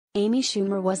Amy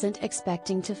Schumer wasn't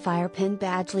expecting to fire Penn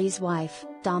Badgley's wife,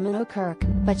 Domino Kirke,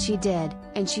 but she did,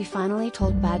 and she finally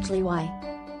told Badgley why.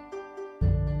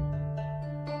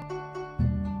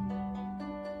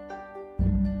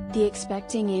 The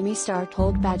Expecting Amy star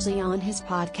told Badgley on his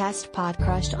podcast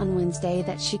Podcrushed on Wednesday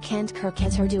that she can't Kirke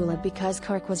as her doula because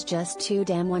Kirke was just too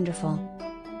damn wonderful.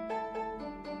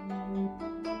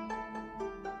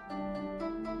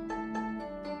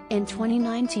 In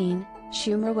 2019,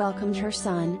 Schumer welcomed her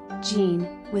son, Gene,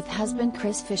 with husband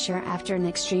Chris Fischer after an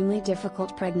extremely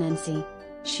difficult pregnancy.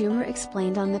 Schumer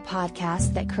explained on the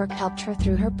podcast that Kirke helped her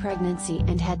through her pregnancy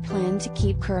and had planned to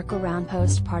keep Kirke around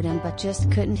postpartum but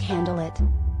just couldn't handle it.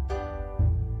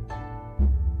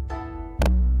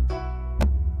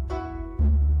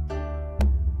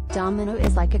 Domino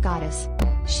is like a goddess.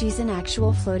 She's an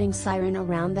actual floating siren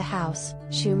around the house,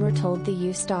 Schumer told the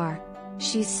U-Star.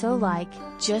 She's so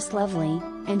just lovely,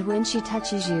 and when she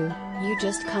touches you, you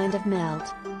just kind of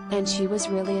melt. And she was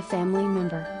really a family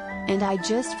member. And I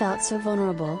just felt so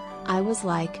vulnerable. I was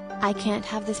like, I can't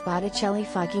have this Botticelli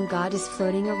fucking goddess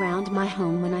floating around my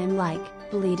home when I'm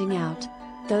bleeding out.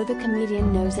 Though the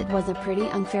comedian knows it was a pretty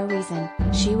unfair reason,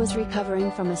 she was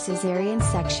recovering from a cesarean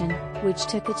section, which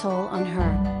took a toll on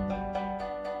her.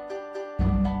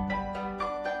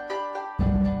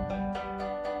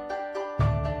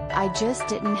 I just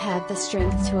didn't have the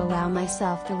strength to allow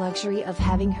myself the luxury of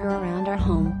having her around our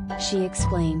home, she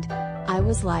explained. I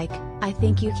was like, I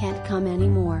think you can't come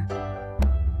anymore.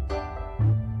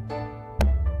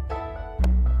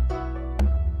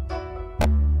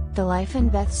 The Life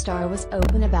and Beth star was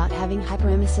open about having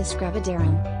hyperemesis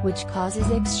gravidarum, which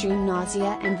causes extreme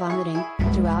nausea and vomiting,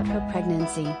 throughout her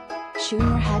pregnancy.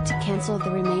 Schumer had to cancel the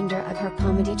remainder of her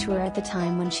comedy tour at the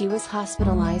time when she was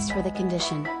hospitalized for the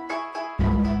condition.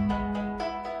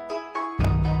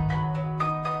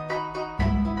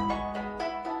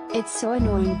 It's so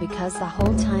annoying because the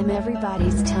whole time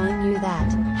everybody's telling you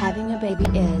that having a baby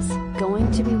is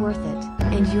going to be worth it,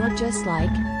 and you're just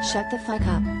like, shut the fuck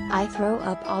up, I throw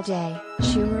up all day,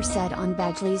 Schumer said on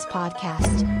Badgley's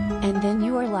podcast. And then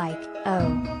you are like, oh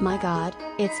my god,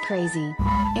 it's crazy.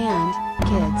 And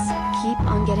kids keep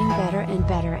on getting better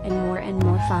and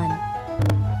more fun.